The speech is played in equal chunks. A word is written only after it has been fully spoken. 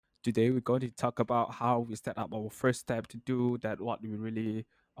Today we're going to talk about how we set up our first step to do that, what we really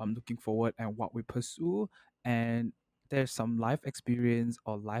looking forward and what we pursue. And there's some life experience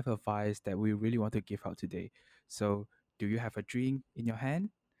or life advice that we really want to give out today. So, do you have a drink in your hand?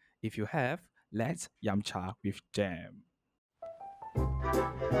 If you have, let's yum cha with jam.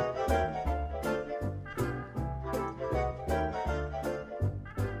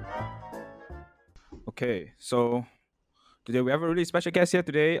 Okay, so today we have a really special guest here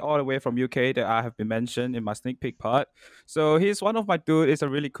today, all the way from UK that I have been mentioned in my sneak peek part. So he's one of my dude. He's a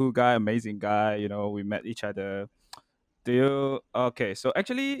really cool guy, amazing guy. We met each other. Do you? Okay, so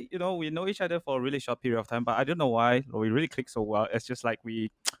actually, we know each other for a really short period of time, but I don't know why we really click so well. It's just like we're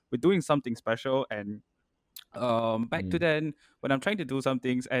doing something special, and back to Mm. then when I'm trying to do some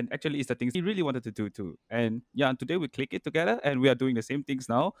things, and actually it's the things he really wanted to do too. And yeah, and today we click it together, and we are doing the same things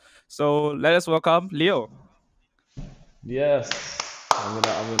now. So let us welcome Leo. Yes, I'm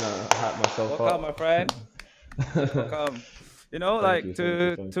gonna hype myself Welcome, my up. friend. Welcome. Thank Like you, thank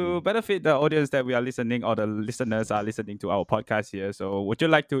you, thank you. to benefit the audience that we are listening or the listeners are listening to our podcast here. So, would you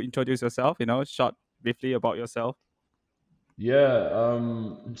like to introduce yourself? Short, briefly about yourself. Yeah,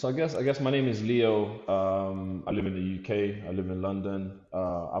 so I guess my name is Leo. I live in the UK. I live in London.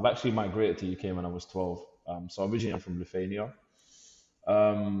 I've actually migrated to UK when I was 12. So originally I'm from Lithuania.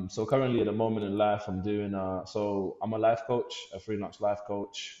 So currently at the moment in life, I'm a life coach, a freelance life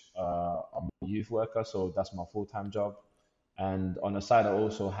coach. I'm a youth worker, so that's my full-time job. And on the side, I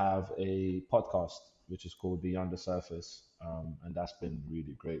also have a podcast, which is called Beyond the Surface, and that's been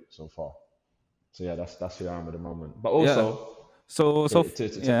really great so far. So yeah, that's who I am at the moment. But Yeah. also,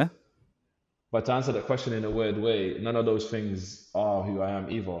 Yeah. but to answer the question in a weird way, none of those things are who I am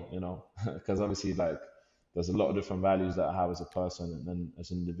either. Because obviously, like, there's a lot of different values that I have as a person and then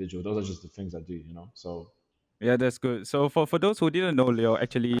as an individual. Those are just the things I do. So Yeah, that's good. So for those who didn't know Leo,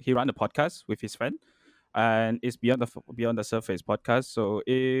 actually he ran a podcast with his friend, and it's Beyond the Surface podcast. So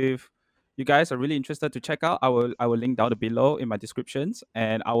if you guys are really interested to check out, I will link down below in my descriptions,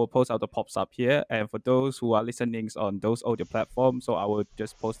 and I will post out the pops up here. And for those who are listening on those audio platforms, so I will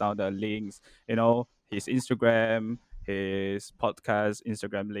just post down the links. His Instagram, his podcast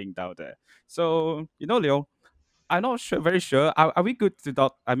Instagram link down there. So Leo, I'm not sure, very sure. Are we good to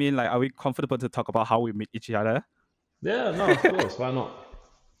talk? I mean, like, are we comfortable to talk about how we meet each other? yeah, no, of course, why not?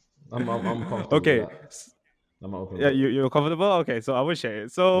 I'm comfortable with Okay. that. I'm an open Yeah, book. you're comfortable? Okay, so I will share it. Yeah.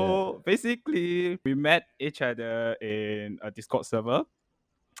 So basically, we met each other in a Discord server.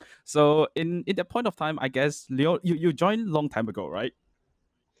 So in that point of time, I guess Leo, you joined long time ago, right?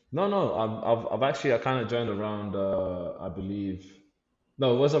 No, no, I've actually I kind of joined around I believe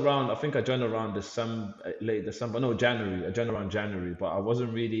no, it was around I think I joined around December, late December, no, January. I joined around January, but I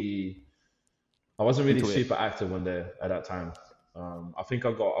wasn't really Into it. super active on there at that time. I think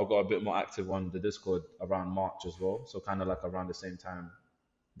I got a bit more active on the Discord around March as well, so kind of like around the same time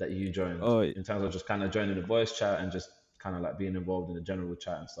that you joined, Oh, in terms of just kind of joining the voice chat and just kind of like being involved in the general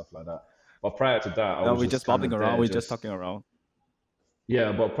chat and stuff like that. But prior to that, I was we're just just kind bubbling of around. there, We're just just talking around.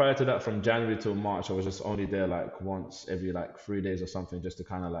 yeah. But prior to that, from January till March, I was just only there like once every like 3 days or something, just to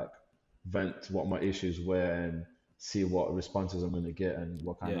kind of like vent what my issues were and see what responses I'm going to get and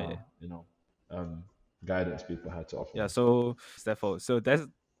what kind Yeah, yeah. of um, guidance people had to offer Yeah, me. so therefore, so that's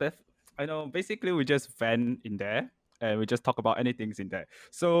I know. Basically, we just vent in there, and we just talk about anything in there.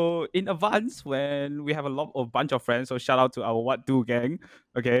 So in advance, when we have a lot of bunch of friends, so shout out to our What Do gang.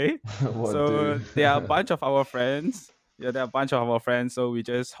 Okay, What do? so there are a bunch of our friends. Yeah, there are a bunch of our friends. So we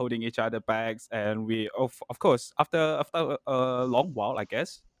just holding each other bags, and we of course after a long while, I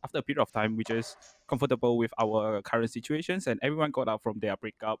guess after a period of time, we just comfortable with our current situations, and everyone got out from their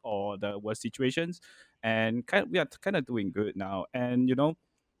breakup or the worst situations, and we are kind of doing good now. And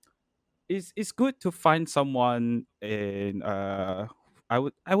it's good to find someone in I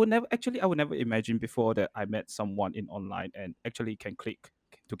would never imagine before that I met someone in online and actually can click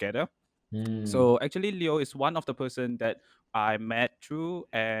together. Hmm. So actually Leo is one of the person that I met through,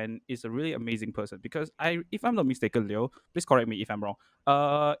 and is a really amazing person because I if I'm not mistaken, Leo, please correct me if I'm wrong.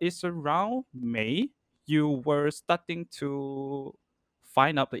 It's around May you were starting to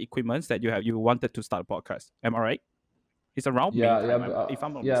find out the equipments that you wanted to start a podcast. Am I right? It's around May Yeah, yeah, time, if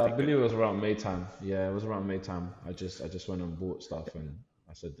I'm not yeah. I mistaken. believe it was around May time. Yeah, it was around May time. I just went and bought stuff, and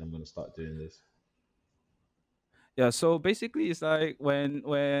I said I'm gonna start doing this. Yeah, so basically it's like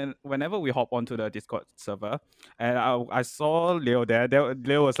whenever we hop onto the Discord server, and I saw Leo there,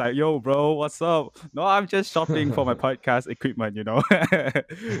 Leo was like, "Yo, bro, what's up?" No, I'm just shopping for my podcast equipment.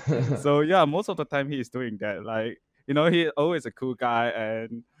 So yeah, most of the time he is doing that. Like, he always a cool guy,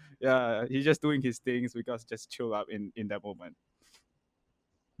 and yeah, he's just doing his things because just chill up in that moment.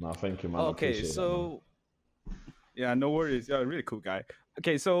 No, thank you, man. I Okay, appreciate that, man. so yeah, no worries. You're a really cool guy.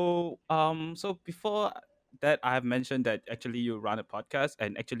 Okay, so before that, I have mentioned that actually you run a podcast,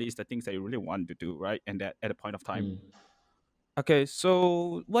 and actually it's the things that you really want to do, right? And that at a point of time. Mm. Okay,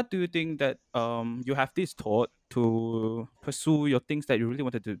 so what do you think that you have this thought to pursue your things that you really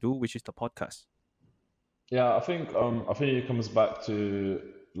wanted to do, which is the podcast? Yeah, I think it comes back to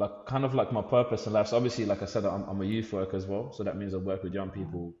like kind of like my purpose in life. So obviously, like I said, I'm a youth worker as well. So that means I work with young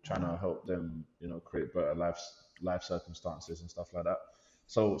people, trying to help them, create better life circumstances and stuff like that.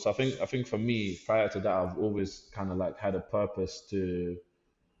 So I think for me, prior to that, I've always kind of like had a purpose to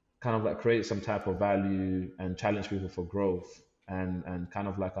kind of like create some type of value and challenge people for growth. And kind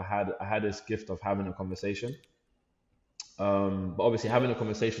of like I had this gift of having a conversation. But obviously, Yeah, having a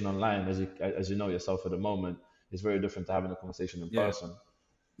conversation online, as you know yourself at the moment, is very different to having a conversation in yeah, person.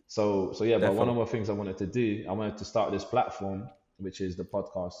 So yeah. But one of therefore, the things I wanted to do, I wanted to start this platform, which is the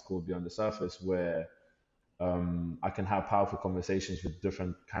podcast called Beyond the Surface, where I can have powerful conversations with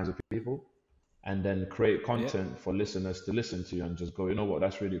different kinds of people, and then create yeah, content for listeners to listen to and just go, you know what,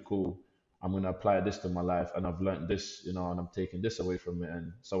 that's really cool. I'm going to apply this to my life, and I've learned this, and I'm taking this away from it,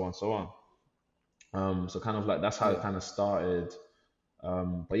 and so on, so on. So kind of like that's how it yeah. kind of started.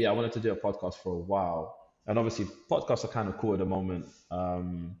 But yeah, I wanted to do a podcast for a while, and obviously podcasts are kind of cool at the moment.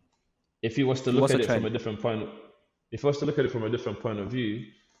 If you was to It look was a at it from trend. a different point, if you was to look at it from a different point of view,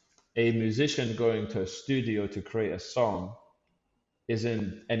 a musician going to a studio to create a song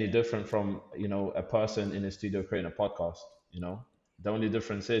isn't any different from a person in a studio creating a podcast. You know, the only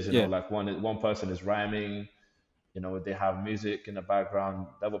difference is Yeah, like one person is rhyming, they have music in the background.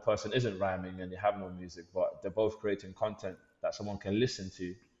 The other person isn't rhyming and they have no music, but they're both creating content that someone can listen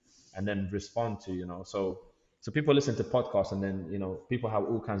to and then respond to. So people listen to podcasts, and then people have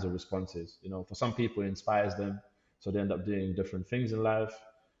all kinds of responses. For some people it inspires them, so they end up doing different things in life.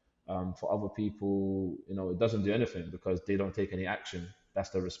 For other people, it doesn't do anything because they don't take any action. That's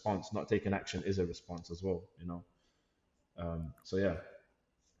the response. Not taking action is a response as well. So yeah.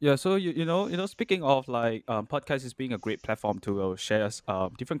 yeah. So speaking of like podcast is being a great platform to share us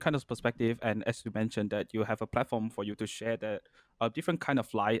different kind of perspective, and as you mentioned that you have a platform for you to share that different kind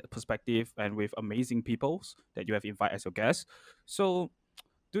of light perspective and with amazing peoples that you have invited as your guests. So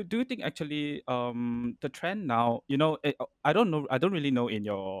do you think actually the trend now, I don't really know in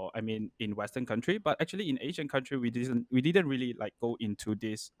your, I mean, in Western country, but actually in Asian country we didn't really like go into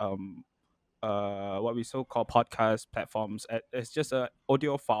this what we so call podcast platforms. It's just a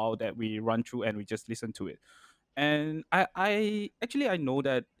audio file that we run through and we just listen to it. And I know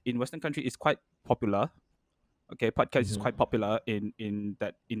that in Western country it's quite popular. Okay, podcast is quite Hmm. popular in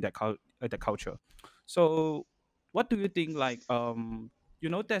that culture. So what do you think, like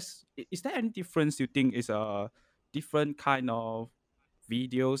is there any difference you think is a different kind of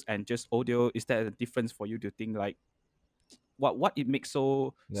videos and just audio? Is there a difference for you to think, like what it makes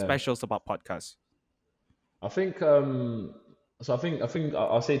so Yeah. special about podcasts? I think so I think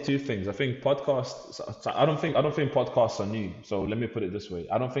I'll say two things. I think podcasts so I don't think podcasts are new. So let me put it this way.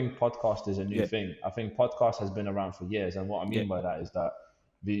 I don't think podcast is a new Yeah, thing. I think podcast has been around for years, and what I yeah, mean by that is that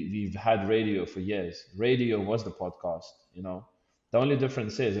we've had radio for years. Radio was the podcast. The only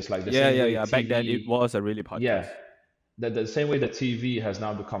difference is it's like the yeah, same yeah, way yeah. Back then it TV. was a really Yeah, podcast. the same way that TV has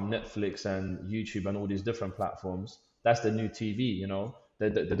now become Netflix and YouTube and all these different platforms. That's the new TV. The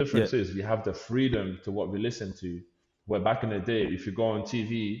Yeah. difference is we have the freedom to what we listen to. Where back in the day, if you go on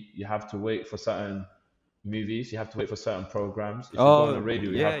TV, you have to wait for certain movies, you have to wait for certain programs. If you go on the Oh,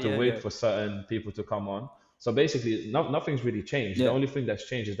 radio, you yeah, have to yeah, wait yeah, for certain people to come on. So basically, nothing's really changed. The yeah. only thing that's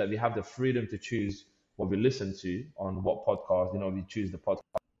changed is that we have the freedom to choose what we listen to on what podcast. We choose the podcast,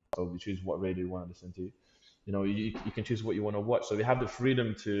 or we choose what radio we want to listen to. You can choose what you want to watch. So we have the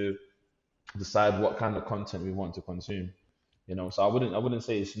freedom to decide what kind of content we want to consume. So I wouldn't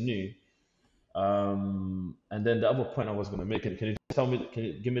say it's new. And then the other point I was going to make, can you tell me, can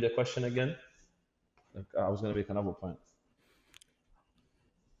you give me the question again? Like, I was going to make another point.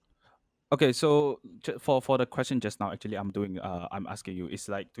 Okay, so for the question just now, actually, I'm asking you, is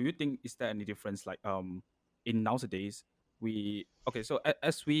like, do you think is there any difference, like in nowadays so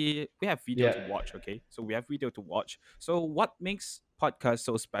as we have video Yeah. to watch, okay, so we have video to watch. So what makes podcast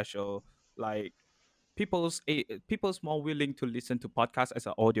so special? Like people's more willing to listen to podcasts as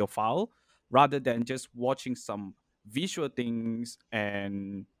an audio file rather than just watching some visual things,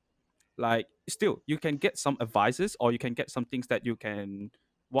 and like still you can get some advices or you can get some things that you can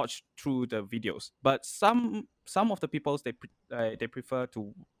watch through the videos, but some of the peoples they prefer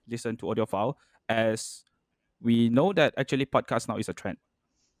to listen to audio file, as we know that actually podcast now is a trend,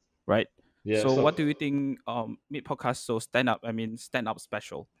 right? Yeah. So So what do you think made podcast so stand up? I mean, stand up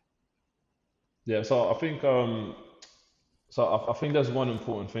special. yeah. So I think I think there's one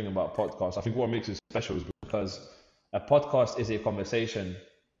important thing about podcasts. I think what makes it special is because a podcast is a conversation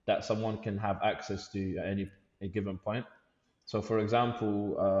that someone can have access to at any a given point. So, for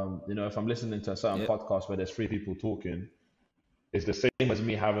example, if I'm listening to a certain Yeah, podcast where there's three people talking, it's the same as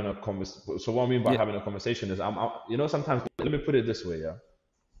me having a conversation. So, what I mean by yeah, having a conversation is, sometimes let me put it this way, yeah.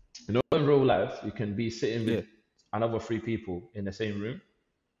 In real life, you can be sitting with yeah, another three people in the same room,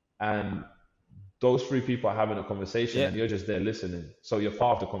 and those three people are having a conversation yeah. and you're just there listening. So you're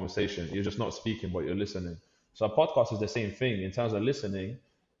part of the conversation. You're just not speaking, but you're listening. So a podcast is the same thing. In terms of listening,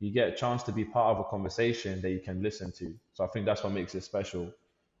 you get a chance to be part of a conversation that you can listen to. So I think that's what makes it special.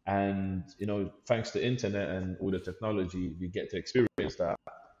 And thanks to internet and all the technology, you get to experience that.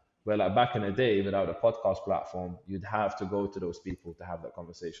 Where like back in the day, without a podcast platform, you'd have to go to those people to have that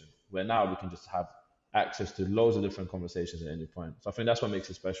conversation. Where now we can just have access to loads of different conversations at any point. So I think that's what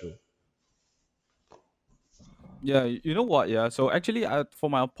makes it special. Yeah, you know what? Yeah. So actually,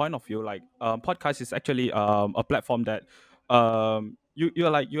 from my point of view, like podcast is actually a platform that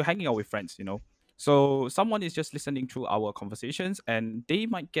you're like you're hanging out with friends, you know. So someone is just listening through our conversations, and they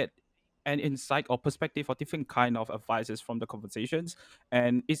might get an insight or perspective or different kind of advices from the conversations,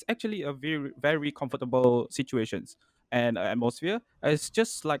 and it's actually a very very comfortable situations and atmosphere. It's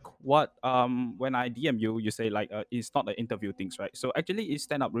just like what when I DM you, you say like it's not an interview things, right? So actually, it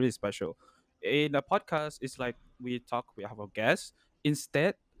stand up really special in a podcast. It's like we talk, we have a guest,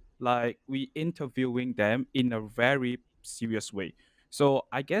 instead like we interviewing them in a very serious way. So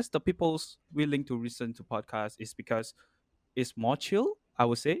I guess the people's willing to listen to podcasts is because it's more chill, I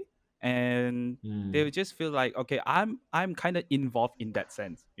would say, and they Mm. would just feel like, okay, I'm kind of involved in that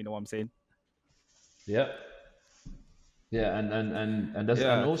sense, you know what I'm saying? Yeah. Yeah, and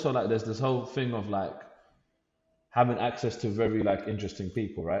Yeah, also like there's this whole thing of like having access to very like interesting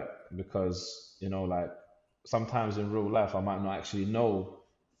people, right? Because like sometimes in real life I might not actually know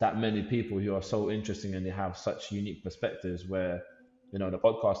that many people who are so interesting and they have such unique perspectives where the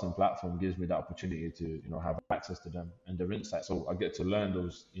podcasting platform gives me the opportunity to have access to them and their insights. So I get to learn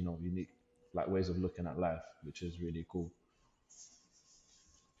those unique like ways of looking at life, which is really cool.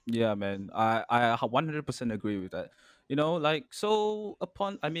 yeah, man. I 100% agree with that. You know, like so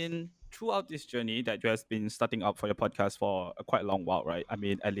upon I mean throughout this journey that you has been starting up for your podcast for a quite long while, right? I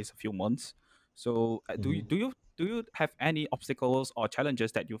mean at least a few months. So do you have any obstacles or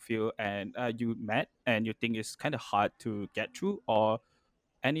challenges that you feel and you met and you think is kind of hard to get through, or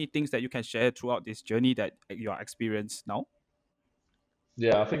any things that you can share throughout this journey that you are experienced now?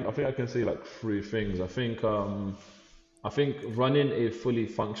 Yeah, I think I can say like three things. I think running a fully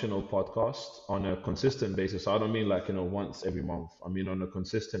functional podcast on a consistent basis. I don't mean like once every month. I mean on a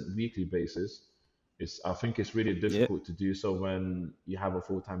consistent weekly basis. I think it's really Yeah, difficult to do so when you have a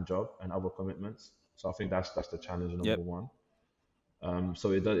full-time job and other commitments. So I think that's the challenge number yep. one.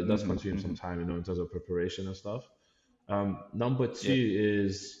 So it does Mm-hmm, consume some mm-hmm. time, in terms of preparation and stuff. Number two Yeah,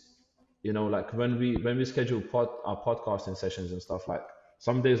 is, like when we schedule our podcasting sessions and stuff, like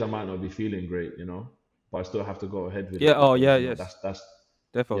some days I might not be feeling great, but I still have to go ahead with yeah, it oh yeah, because yes,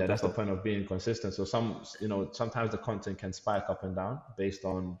 defo, that's the defo. point of being consistent. So sometimes the content can spike up and down based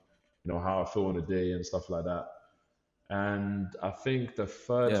on how I feel on the day and stuff like that. And I think the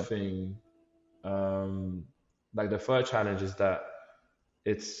third Yeah. thing, um, like the third challenge is that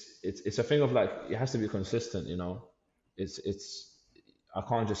it's a thing of like it has to be consistent. It's I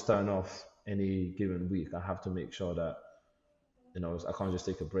can't just turn off any given week. I have to make sure that I can't just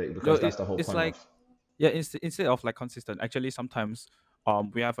take a break No, because that's the whole it's point like, of. yeah, instead of like consistent, actually sometimes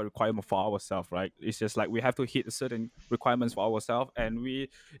we have a requirement for ourselves, right? It's just like we have to hit certain requirements for ourselves, and we,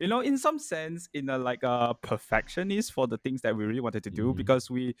 in some sense, in a like a perfectionist for the things that we really wanted to do, Hmm. because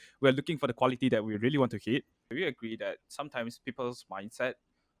we're looking for the quality that we really want to hit. We agree that sometimes people's mindset,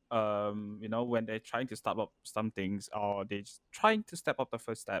 when they're trying to start up some things, or they just trying to step up the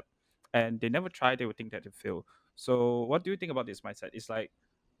first step and they never try, they would think that they fail. So what do you think about this mindset? It's like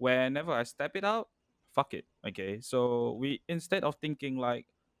whenever I step it out, fuck it. Okay. So we, instead of thinking like,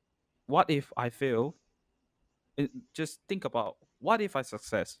 what if I fail? Just think about what if I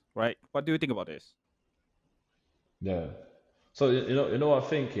success, right? What do you think about this? Yeah. So I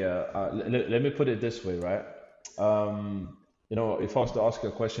think, yeah. Let me put it this way, right? If I was to ask you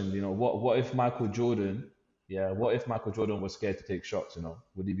a question, what if Michael Jordan, yeah, what if Michael Jordan was scared to take shots?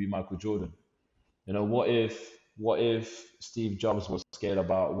 Would he be Michael Jordan? What if Steve Jobs was scared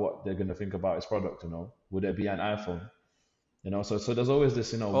about what they're gonna think about his product? Would there be an iPhone? So there's always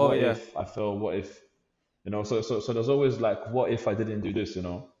this, Oh what yeah. if I fail? What if, so there's always like, what if I didn't do this?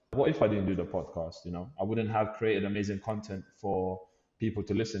 what if I didn't do the podcast? You know, I wouldn't have created amazing content for people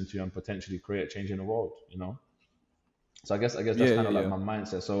to listen to and potentially create change in the world. You know, so I guess that's Yeah, kind yeah, of like yeah, my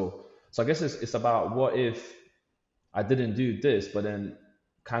mindset. So I guess it's about what if I didn't do this, but then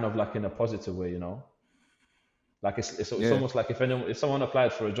kind of like in a positive way. You know, like it's yeah, almost like if someone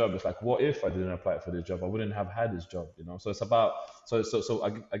applied for a job, it's like what if I didn't apply for this job? I wouldn't have had this job, you know. So it's about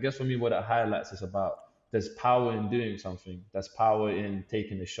I guess for me what it highlights is about there's power in doing something. There's power in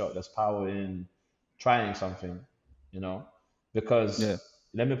taking a shot. There's power in trying something, you know. yeah, Because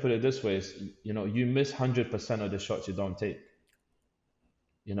let me put it this way: you know, you miss 100% of the shots you don't take,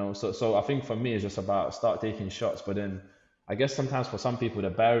 you know. So I think for me it's just about start taking shots, but then I guess sometimes for some people the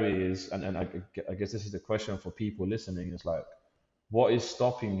barrier is, and I guess this is the question for people listening, is like what is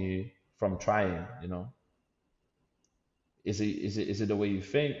stopping you from trying, you know? Is it the way you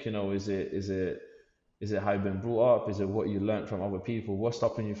think, you know? Is it how you've been brought up? Is it what you learned from other people? What's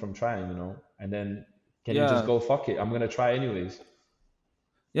stopping you from trying, you know? And then can you just yeah. go fuck it, I'm gonna try anyways?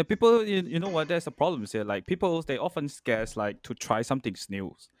 Yeah, people, you know what? There's a problem here. Like people, they often scared like to try something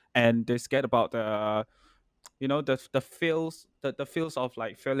new, and they're scared about the, you know, the feels, the feels of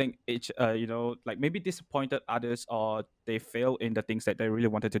like feeling each, you know, like maybe disappointed others or they fail in the things that they really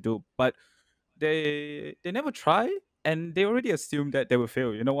wanted to do. But they never try, and they already assume that they will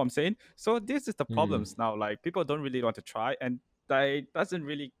fail, you know what I'm saying? So this is the Hmm. problems now. Like people don't really want to try, and they doesn't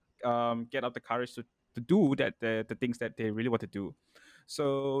really get up the courage to do that, the things that they really want to do.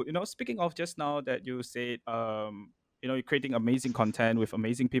 So, you know, speaking of just now that you said, you know, you're creating amazing content with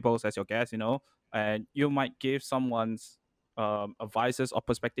amazing people as your guests, you know, and you might give someone's advices or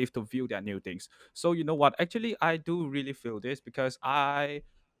perspective to view their new things. So you know what, actually I do really feel this because I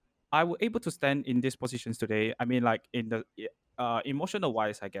was able to stand in these positions today. I mean, like in the emotional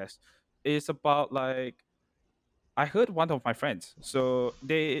wise, I guess it's about like I heard one of my friends. So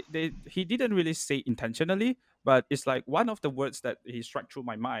they he didn't really say intentionally, but it's like one of the words that he struck through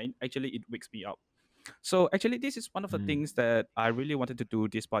my mind. Actually, it wakes me up. So actually, this is one of the Hmm. things that I really wanted to do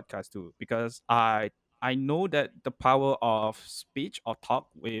this podcast too, because I know that the power of speech or talk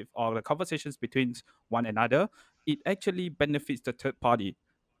with or the conversations between one another, it actually benefits the third party,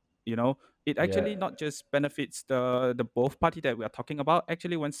 you know. It Yeah. actually not just benefits the both party that we are talking about.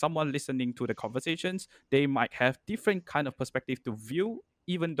 Actually, when someone listening to the conversations, they might have different kind of perspective to view,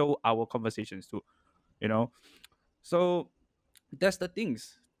 even though our conversations too, you know. So that's the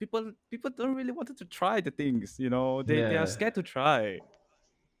things, people don't really want to try the things, you know. They are Yeah. scared to try.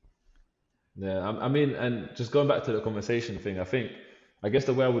 Yeah, I mean, and just going back to the conversation thing, I think, I guess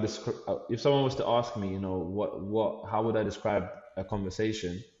the way I would describe, if someone was to ask me, you know, how would I describe a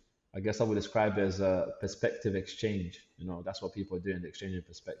conversation? I guess I would describe it as a perspective exchange. You know, that's what people are doing, exchanging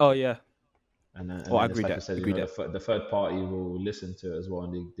Oh perspective. yeah. And Oh, I then it's agree like I that, said, you agree know, that. the third party will listen to it as well,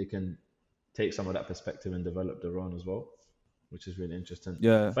 and they can take some of that perspective and develop their own as well, which is really interesting.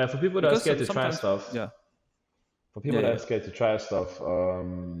 Yeah, But for people that are because scared to try sometimes, stuff, yeah, for yeah, people that yeah. are scared to try stuff,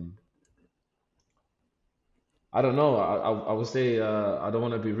 I don't know. I would say I don't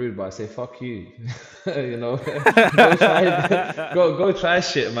want to be rude, but I say fuck you. You know, go try go try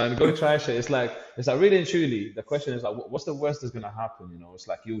shit, man. Go try shit. It's like really and truly. The question is like, what's the worst that's gonna happen? You know, it's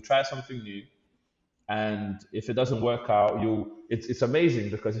like you'll try something new, and if it doesn't work out, it's amazing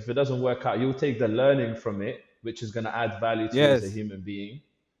because if it doesn't work out, you'll take the learning from it, which is gonna add value to you as a Yes. human being.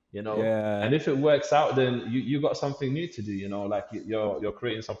 You know, and Yeah. if it works out, then you got something new to do. You know, like you're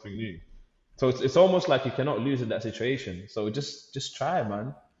creating something new. So it's almost like you cannot lose in that situation. So just try,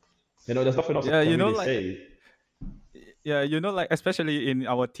 man. You know, there's nothing else I Yeah, can you know, really like, say. yeah, you know, like especially in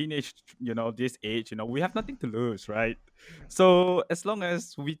our teenage, you know, this age, you know, we have nothing to lose, right? So as long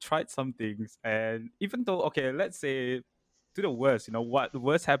as we tried some things, and even though, okay, let's say to the worst, you know, what the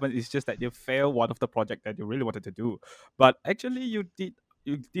worst happened is just that you fail one of the project that you really wanted to do, but actually you did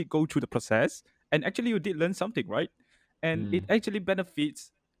go through the process, and actually you did learn something, right? And it Mm, actually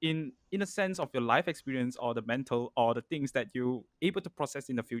benefits in a sense of your life experience or the mental or the things that you able to process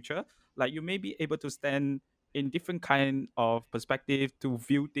in the future. Like you may be able to stand in different kind of perspective to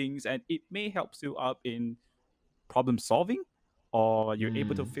view things, and it may helps you up in problem solving, or you're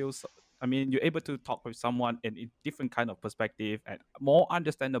able to mm, feel I mean, you're able to talk with someone in different kind of perspective and more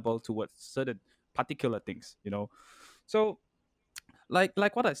understandable towards certain particular things, you know. So like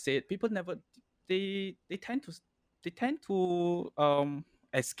what I said, people never, they tend to they tend to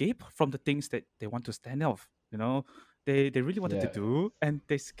escape from the things that they want to stand off, you know. They really wanted to yeah, do, and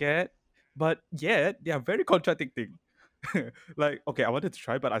they scared, but yet they are very contradicting. Like, okay, I wanted to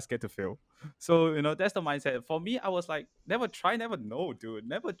try, but I scared to fail. So, you know, that's the mindset. For me, I was like, never try, never know, dude.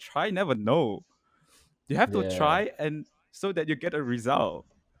 Never try, never know. You have to yeah, try, and so that you get a result.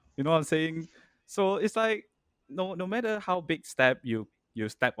 You know what I'm saying? So it's like no matter how big step you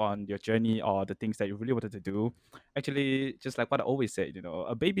step on your journey or the things that you really wanted to do, actually just like what I always say,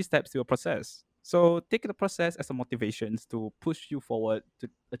 a baby steps to a process. So take the process as a motivation to push you forward to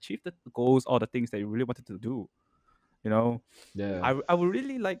achieve the goals or the things that you really wanted to do. You know, Yeah. I would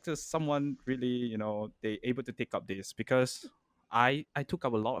really like to someone really they able to take up this because I took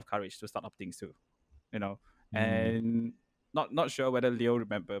up a lot of courage to start up things too, you know. Mm. And not sure whether Leo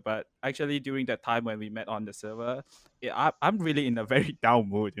remember, but actually during that time when we met on the server, I'm really in a very down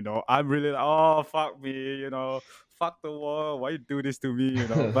mood. I'm really like, oh fuck me, fuck the world, why you do this to me,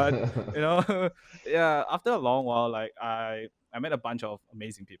 But you know, yeah, after a long while, like I met a bunch of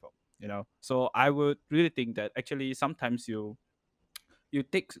amazing people. So I would really think that actually sometimes you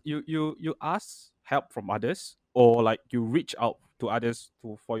ask help from others, or like you reach out to others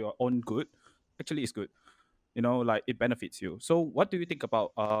for your own good. Actually it's good, like it benefits you. So what do you think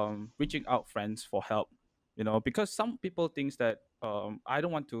about reaching out friends for help? Because some people thinks that I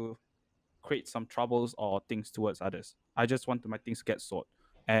don't want to create some troubles or things towards others. I just want my things to get sorted.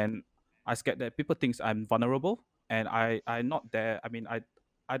 And I scared that people thinks I'm vulnerable, and I not there. I mean,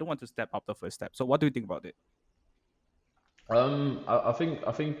 I don't want to step up the first step. So what do you think about it? I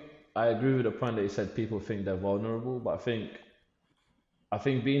think I agree with the point that you said people think they're vulnerable, but I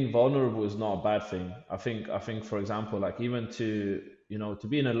think being vulnerable is not a bad thing. I think for example, like even to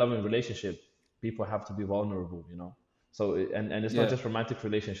be in a loving relationship, people have to be vulnerable, So and it's not Yeah. just romantic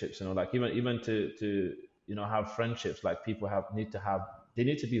relationships, like even to have friendships, like people they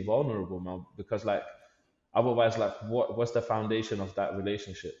need to be vulnerable, man, because like otherwise, like what's the foundation of that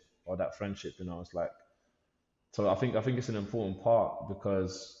relationship or that friendship, It's like, so I think it's an important part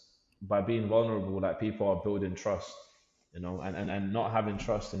because by being vulnerable, like people are building trust, and not having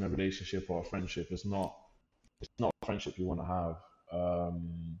trust in a relationship or a friendship is not a friendship you want to have.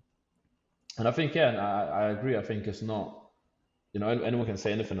 And I think, yeah, and I agree. I think it's not, anyone can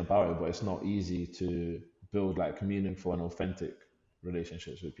say anything about it, but it's not easy to build like meaningful and authentic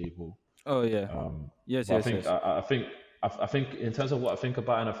relationships with people. Oh yeah. Yes, But I yes, think yes. I think in terms of what I think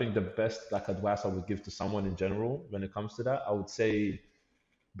about, and I think the best like advice I would give to someone in general when it comes to that, I would say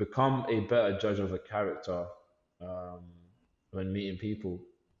become a better judge of a character um, when meeting people.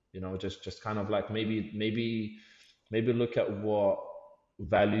 Just kind of like maybe look at what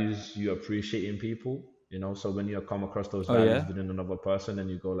values you appreciate in people. So when you come across those Oh values yeah. within another person, and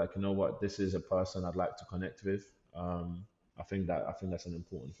you go like, what, this is a person I'd like to connect with. I think that's an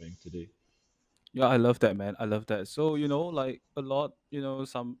important thing to do. Yeah, I love that, man. I love that. So, like a lot,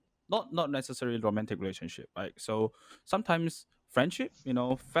 some not necessarily romantic relationship, right? So sometimes friendship,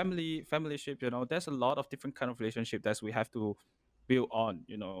 familyship, there's a lot of different kind of relationship that we have to build on,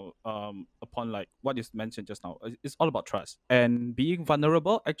 upon like what you mentioned just now. It's all about trust. And being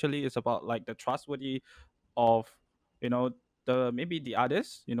vulnerable actually is about like the trustworthy of you know maybe the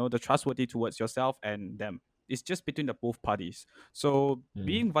others, the trustworthy towards yourself and them. It's just between the both parties. So Mm.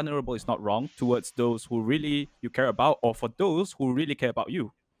 being vulnerable is not wrong towards those who really you care about, or for those who really care about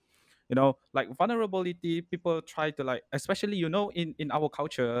you. Like vulnerability, people try to, like, especially in our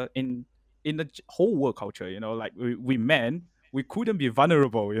culture, in the whole world culture, like we men, we couldn't be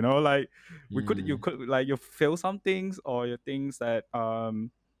vulnerable, like we could you Mm. could like you feel some things, or your things that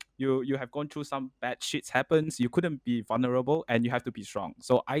you have gone through some bad shits happens, you couldn't be vulnerable and you have to be strong.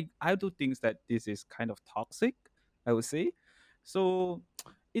 So I do things that this is kind of toxic, I would say. So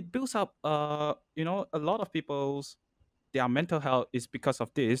it builds up a lot of people's their mental health is because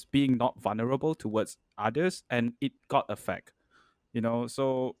of this being not vulnerable towards others, and it got effect.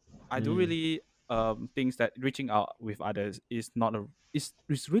 So I do Mm. really things that reaching out with others is not a is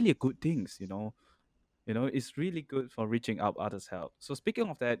really a good things. It's really good for reaching out others help. So speaking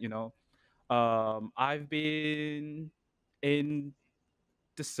of that, I've been in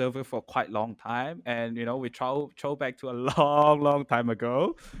the server for quite long time, and we throw back to a long time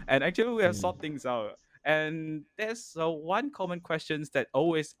ago, and actually we have Mm. sort things out. And there's one common questions that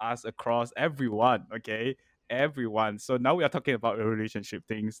always asked across everyone, okay, everyone. So now we are talking about relationship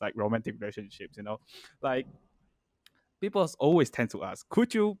things, like romantic relationships, like people always tend to ask,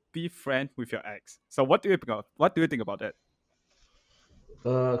 could you be friend with your ex? So what do you think about that?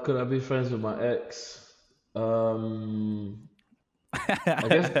 Could I be friends with my ex? Um, I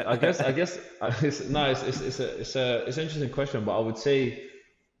guess, no, it's an interesting question, but I would say,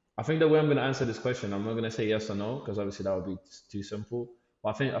 I think the way I'm going to answer this question, I'm not going to say yes or no, because obviously that would be too simple.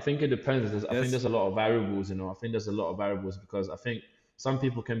 But I think it depends. I think Yes. there's a lot of variables, I think there's a lot of variables because I think some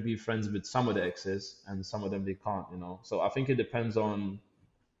people can be friends with some of the exes and some of them they can't. So I think it depends on,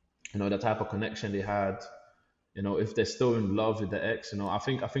 the type of connection they had, if they're still in love with the ex, I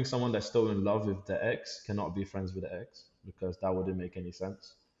think someone that's still in love with the ex cannot be friends with the ex because that wouldn't make any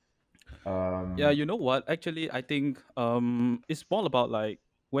sense. Yeah, Um, you know what? Actually, I think it's more about like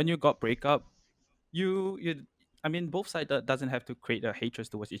when you got breakup, you I mean both sides doesn't have to create a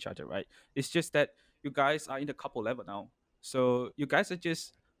hatred towards each other, right? It's just that you guys are in the couple level now. So you guys are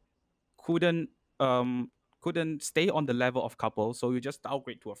just couldn't um couldn't stay on the level of couple, so you just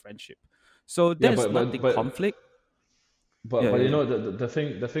downgrade to a friendship. So yeah, there's but not the but but conflict. but Yeah, but yeah, you yeah. know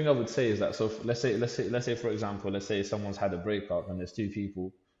the thing I would say is that, so let's say for example, let's say someone's had a breakup and there's two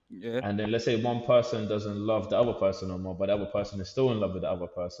people. Yeah, And then let's say one person doesn't love the other person no more, but the other person is still in love with the other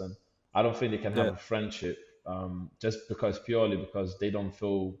person. I don't think they can have yeah, a friendship, just because, purely because they don't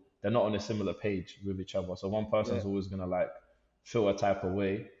feel, they're not on a similar page with each other. So one yeah, person's always gonna like feel a type of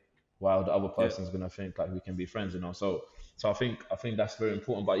way, while the other yeah, person's gonna think like we can be friends. So I think that's very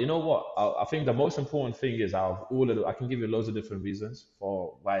important. But you know what? I think the most important thing is, out of all of I can give you loads of different reasons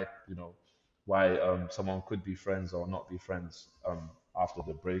for why someone could be friends or not be friends after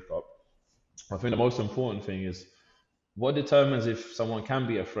the breakup. I think the most important thing is, what determines if someone can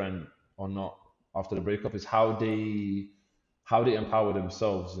be a friend or not after the breakup is how they empower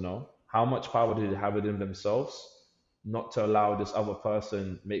themselves. How much power do they have within themselves, not to allow this other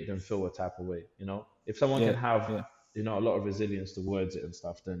person make them feel a type of way. If someone can yeah, have yeah. a lot of resilience towards it and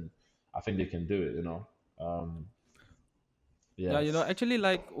stuff, then I think they can do it. Um, Yeah, yeah. actually,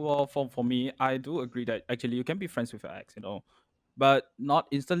 like, well, for me, I do agree that actually you can be friends with your ex, but not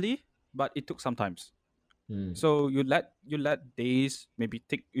instantly. But it took some times. Mm. So you let days, maybe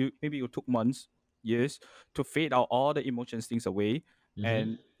you took months, years to fade out all the emotions things away, Mm-hmm.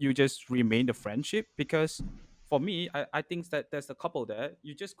 and you just remain the friendship. Because for me, I think that there's a couple there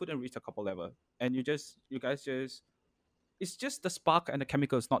you just couldn't reach a couple level, and you guys just, it's just the spark and the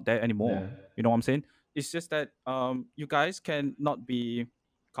chemical is not there anymore. Yeah. You know what I'm saying? It's just that you guys can not be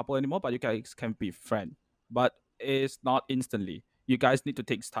couple anymore, but you guys can be friend. But it's not instantly. You guys need to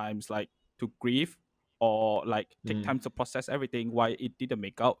take times like to grieve, or like take time Mm. to process everything why it didn't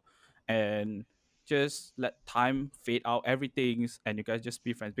make out, and just let time fade out everything, and you guys just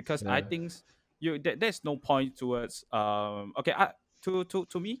be friends. Because I Yeah. think there's no point towards okay,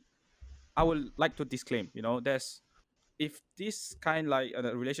 to me, I would like to disclaim, there's, if this kind like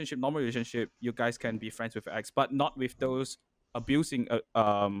a relationship, normal relationship, you guys can be friends with your ex, but not with those abusing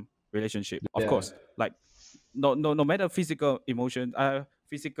relationship, of Yeah. course. Like, no matter physical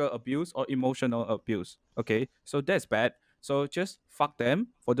abuse or emotional abuse. Okay, so that's bad. So just fuck them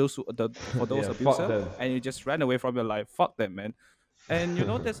for for those Yeah. Fuck abuser, them. and you just ran away from your life. Fuck them, man. And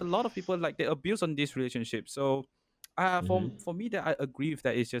there's a lot of people like they abuse on these relationships. So for me, that I agree with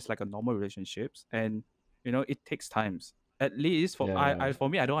that, it's just like a normal relationships, and it takes times. At least Yeah. for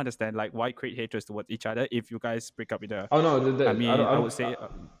me, I don't understand like why create hatred towards each other if you guys break up in a, Oh no, I I mean, don't. I I would don't. say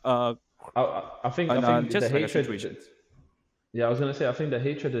uh I think I think the just like a hatred. situations. Yeah, I was gonna say, I think the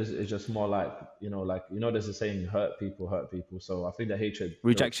hatred is just more like, there's a saying, hurt people. So I think the hatred builds from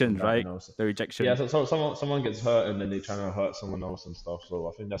Rejections, that. right? So, The yeah, rejection. so someone gets hurt and then they try to hurt someone else and stuff. So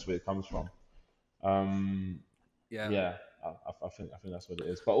I think that's where it comes from. Um, Yeah. yeah, I think that's what it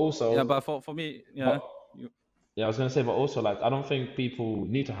is. But Yeah, also, but for me, yeah. but You, yeah, I was gonna say, but also, like, I don't think people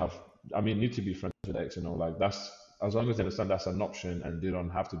need to be friends with the ex. Like, that's, as long as they understand that's an option and they don't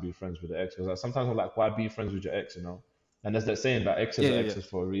have to be friends with the ex. Because, like, sometimes I'm like, why be friends with your ex? And there's that saying that exes yeah, are yeah, yeah. exes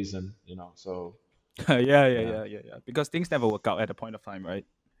for a reason. So Yeah, yeah, yeah, yeah, yeah, yeah. Because things never work out at the point of time, right?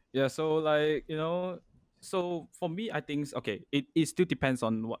 Yeah, so like, so for me, I think okay, it still depends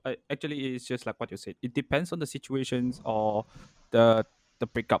on what, actually it's just like what you said. It depends on the situations or the the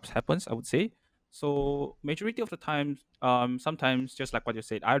breakups happens, I would say. So majority of the times, sometimes just like what you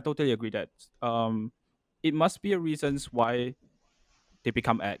said, I totally agree that it must be a reasons why they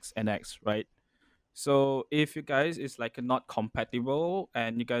become X and X, right? So if you guys is like not compatible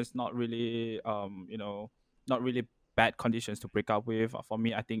and you guys not really not really bad conditions to break up with, for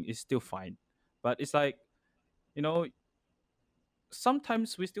me I think it's still fine. But it's like, you know,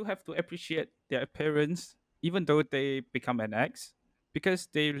 sometimes we still have to appreciate their parents, even though they become an ex, because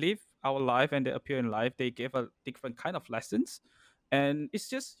they live our life and they appear in life. They give a different kind of lessons, and it's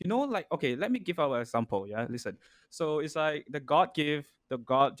just like, okay, let me give our example. Yeah, listen. So it's like the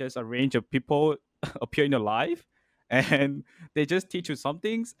God just arrange a people appear in your life, and they just teach you some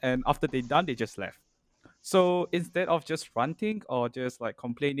things, and after they done, they just left. So instead of just ranting or just like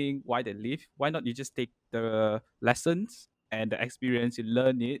complaining why they leave, why not you just take the lessons and the experience, you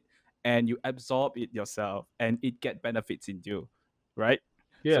learn it and you absorb it yourself, and it get benefits in you, right?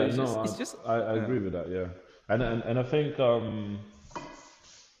 So yeah, no, it's just I agree with that. Yeah, and I think,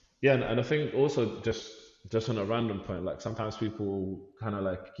 yeah, and I think also, just just on a random point, like sometimes people kind of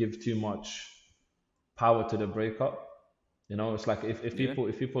like give too much power to the breakup. You know, it's like Yeah,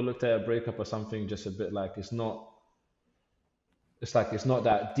 if people looked at a breakup or something just a bit like it's like it's not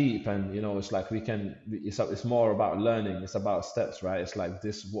that deep, and you know it's like it's more about learning, it's about steps, right? It's like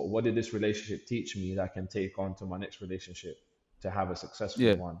this, what did this relationship teach me that I can take on to my next relationship to have a successful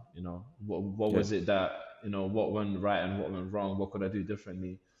yeah, one? You know, what yeah, was it that, you know, what went right and what went wrong, what could I do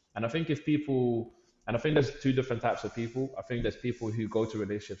differently? And I think if people and I think there's two different types of people. I think there's people who go to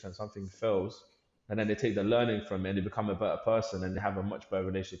relationships and something fails, and then they take the learning from it and they become a better person and they have a much better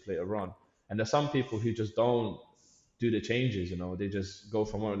relationship later on. And there's some people who just don't do the changes. You know, they just go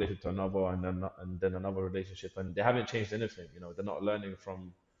from one relationship to another, and then another relationship, and they haven't changed anything. You know, they're not learning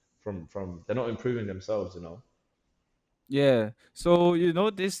from they're not improving themselves. You know. yeah. So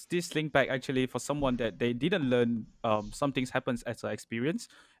this link back actually for someone that they didn't learn some things happens as an experience,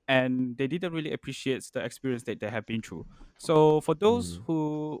 and they didn't really appreciate the experience that they have been through. So for those Mm.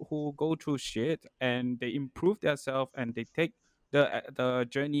 who go through shit and they improve themselves and they take the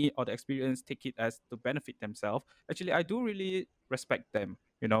journey or the experience, take it as to benefit themselves, actually I do really respect them.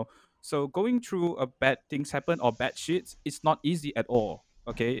 So going through a bad things happen or bad shits, it's not easy at all.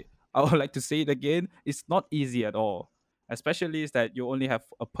 Okay, I would like to say it again, it's not easy at all, especially is that you only have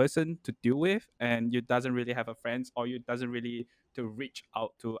a person to deal with and you doesn't really have a friends, or you doesn't really to reach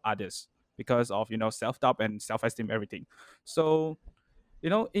out to others because of self-doubt and self-esteem, everything. So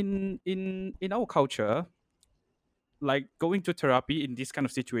in our culture, like going to therapy in these kind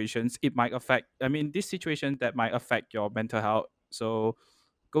of situations, it might affect, I mean, this situation that might affect your mental health. So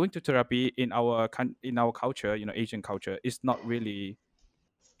going to therapy in in our culture, Asian culture, is not really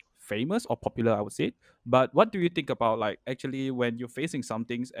famous or popular, I would say. But what do you think about, like, actually when you're facing some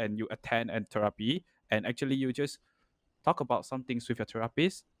things and you attend and therapy, and actually you just talk about some things with your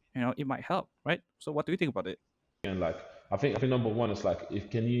therapist, it might help, right? So what do you think about it? And like I think number one is like, if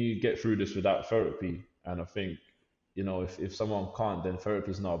can you get through this without therapy? And I think, you know, if someone can't, then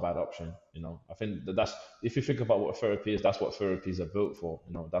therapy is not a bad option. You know, I think that's, if you think about what therapy is, that's what therapies are built for.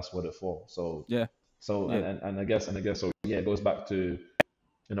 You know, that's what it's for. So Yeah, so yeah, and I guess so, yeah, it goes back to,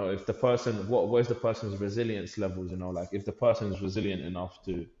 you know, if the person, where's the person's resilience levels? You know, like if the person is resilient enough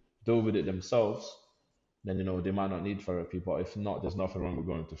to deal with it themselves, then you know they might not need therapy. But if not, there's nothing wrong with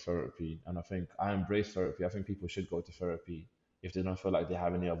going to therapy. And I think I embrace therapy. I think people should go to therapy if they don't feel like they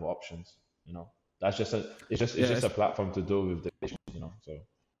have any other options. You know, that's just a it's yeah, just a platform to deal with the issues. You know, so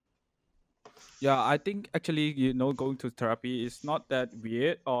yeah. I think actually, going to therapy is not that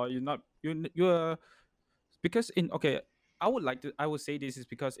weird, or you're not you're because in okay, I would say this is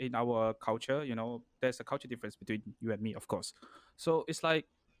because in our culture, there's a culture difference between you and me, of course. So it's like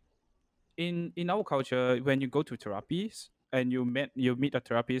in our culture, when you go to therapies and you meet a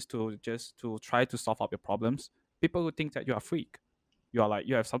therapist to just to try to solve up your problems, people would think that you are a freak. You are like,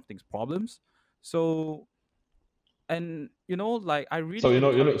 you have something's problems. So, and like, I really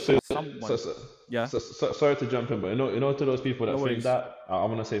encourage so so, someone. so, Yeah, sorry to jump in, but to those people that no think worries. that, I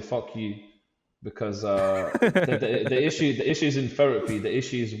want to say fuck you, because the issue is in therapy. The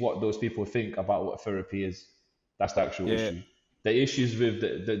issue is what those people think about what therapy is. That's the actual Yeah. issue. The issues with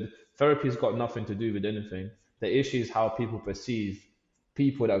the therapy's got nothing to do with anything. The issue is how people perceive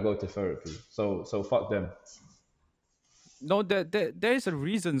people that go to therapy. So fuck them. No, there is a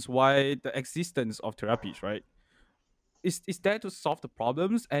reasons why the existence of therapies, right? Is there to solve the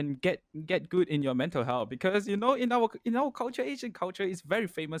problems and get good in your mental health, because in our culture, Asian culture is very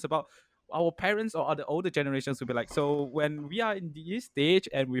famous about our parents or other older generations will be like, so when we are in this stage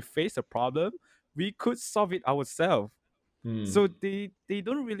and we face a problem, we could solve it ourselves. So Hmm. they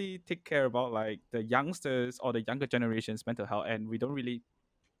don't really take care about like the youngsters or the younger generations mental health, and we don't really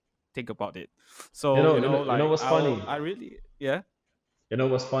think about it. So You know like what's funny? I really, yeah. You know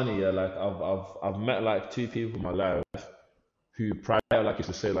what's funny? Yeah, like I've met like two people in my life who prior like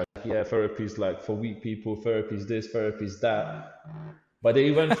used to say like, yeah, therapy's like for weak people, therapy's this, therapy's that. But they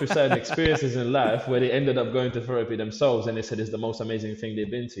went through certain experiences in life where they ended up going to therapy themselves, and they said it's the most amazing thing they've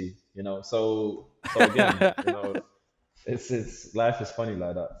been to. You know, so again, you know, it's life is funny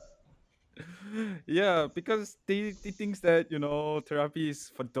like that. Yeah, because they thinks that therapy is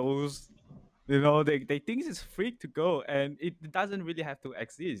for those, they think it's free to go and it doesn't really have to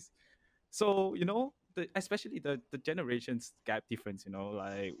exist. So especially the generations gap difference,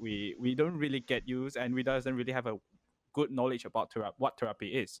 like we don't really get used, and we doesn't really have a good knowledge about what therapy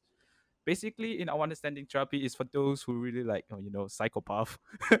is. Basically, in our understanding, therapy is for those who really like, psychopath,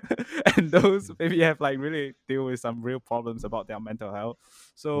 and those maybe have like really deal with some real problems about their mental health.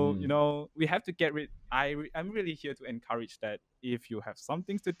 So Mm. we have to get rid. I'm really here to encourage that if you have some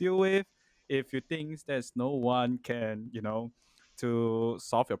things to deal with, if you think there's no one can, to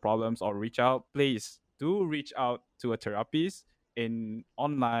solve your problems or reach out, please do reach out to a therapist in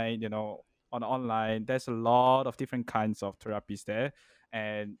online, on online. There's a lot of different kinds of therapies there,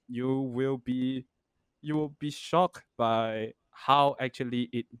 and you will be shocked by how actually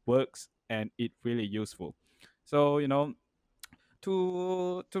it works and it really useful. So,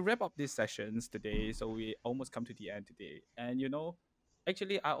 to wrap up these sessions today, so we almost come to the end today. And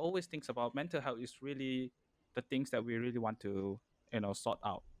actually I always think about mental health is really the things that we really want to, sort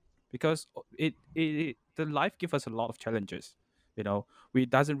out, because the life gives us a lot of challenges. We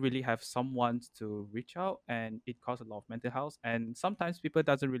doesn't really have someone to reach out, and it causes a lot of mental health, and sometimes people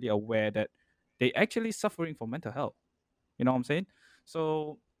doesn't really aware that they actually suffering from mental health. You know what I'm saying?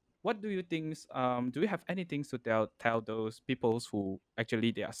 So, what do you think? Do you have anything to tell those people who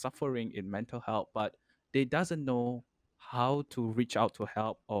actually they are suffering in mental health, but they doesn't know how to reach out to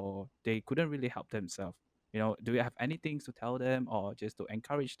help, or they couldn't really help themselves? Do you have anything to tell them, or just to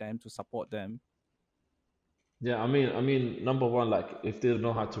encourage them, to support them? Yeah, number one, like if they don't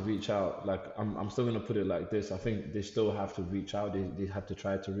know how to reach out, like I'm still gonna put it like this. I think they still have to reach out. They have to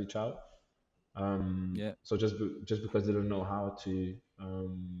try to reach out. Yeah, So just because they don't know how to,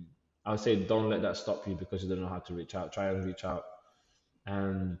 I would say don't let that stop you because you don't know how to reach out. Try and reach out,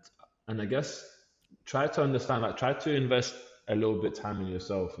 and I guess try to understand, like try to invest a little bit time in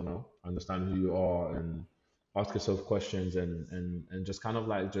yourself. Understand who you are and ask yourself questions, and just kind of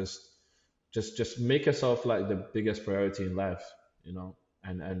like just make yourself like the biggest priority in life.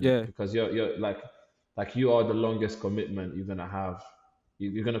 And yeah, because you're like you are the longest commitment you're gonna have.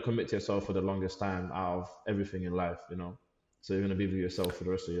 You're gonna commit to yourself for the longest time out of everything in life. So you're gonna be with yourself for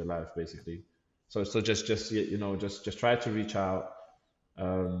the rest of your life, basically. So just just try to reach out.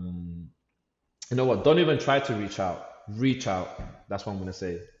 um you know what, don't even try to reach out. Reach out. That's what I'm gonna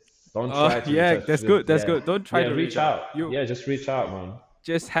say. Don't try to reach yeah, out. that's good, Just, that's yeah, good. Don't try yeah, to reach reach out. out. You Yeah, just reach out, man.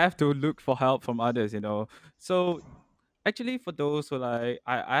 just have to look for help from others. So actually, for those who like,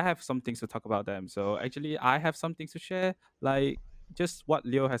 I have some things to talk about them. So actually I have some things to share, like just what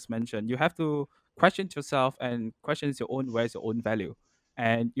Leo has mentioned. You have to question yourself and question your own, where's your own value,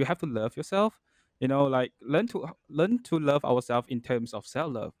 and you have to love yourself. Like learn to love ourselves in terms of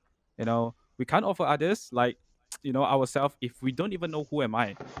self-love. We can't offer others, like, ourselves, if we don't even know who am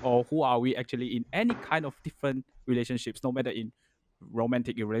I, or who are we actually in any kind of different relationships, no matter in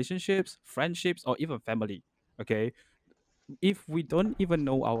romantic relationships, friendships, or even family. Okay, if we don't even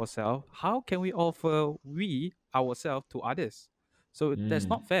know ourselves, how can we offer we ourselves to others? So that's Mm.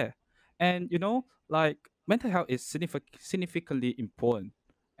 not fair. And like, mental health is significantly important,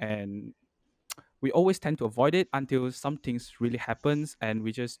 and we always tend to avoid it until something really happens, and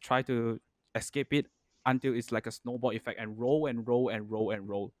we just try to escape it until it's like a snowball effect, and roll and roll and roll and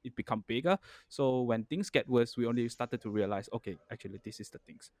roll. It become bigger. So when things get worse, we only started to realize, okay, actually this is the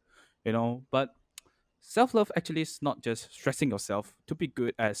things. But self love actually is not just stressing yourself to be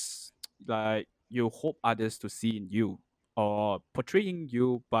good, as like you hope others to see in you, or portraying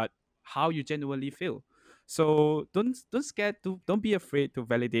you, but how you genuinely feel. So don't be afraid to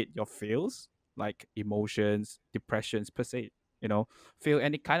validate your feels, like emotions, depressions per se. Feel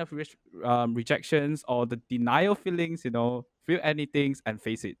any kind of rejections or the denial feelings. Feel anything and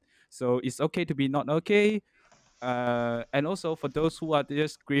face it. So it's okay to be not okay. And also for those who are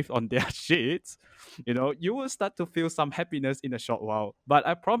just grief on their shits, you will start to feel some happiness in a short while. But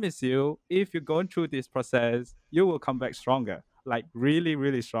I promise you, if you're going through this process, you will come back stronger, like really,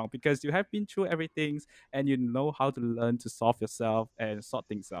 really strong, because you have been through everything, and you know how to learn to solve yourself and sort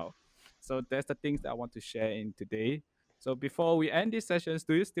things out. So that's the things that I want to share in today. So before we end these sessions,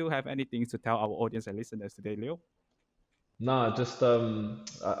 do you still have anything to tell our audience and listeners today, Leo? Nah, just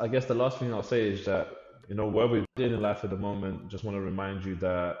I guess the last thing I'll say is that where we're in life at the moment, just want to remind you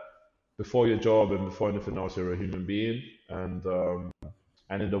that before your job and before anything else, you're a human being, and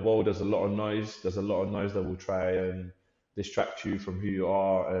in the world there's a lot of noise. There's a lot of noise that will try and distract you from who you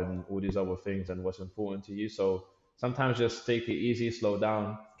are and all these other things and what's important to you. So sometimes just take it easy, slow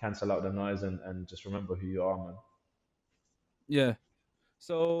down, cancel out the noise, and just remember who you are, man. Yeah.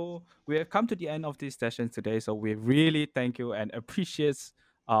 So we have come to the end of this session today. So we really thank you and appreciate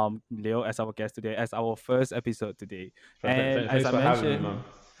Leo as our guest today, as our first episode today. And as Thanks I for having me, mentioned, man.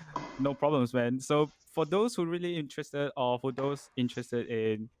 No problems, man. So for those who really interested, or for those interested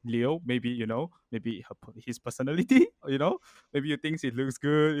in Leo, maybe maybe his personality, maybe you think he looks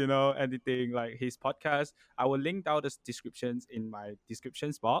good, anything like his podcast. I will link down the descriptions in my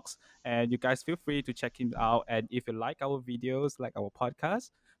descriptions box, and you guys feel free to check him out. And if you like our videos, like our podcast,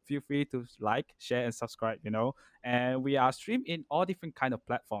 feel free to like, share, and subscribe. And we are streamed in all different kind of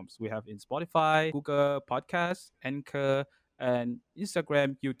platforms. We have in Spotify, Google Podcasts, Anchor, and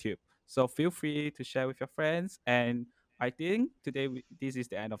Instagram, YouTube. So feel free to share with your friends. And I think today this is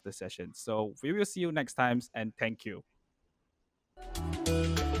the end of the session. So we will see you next time, and thank you.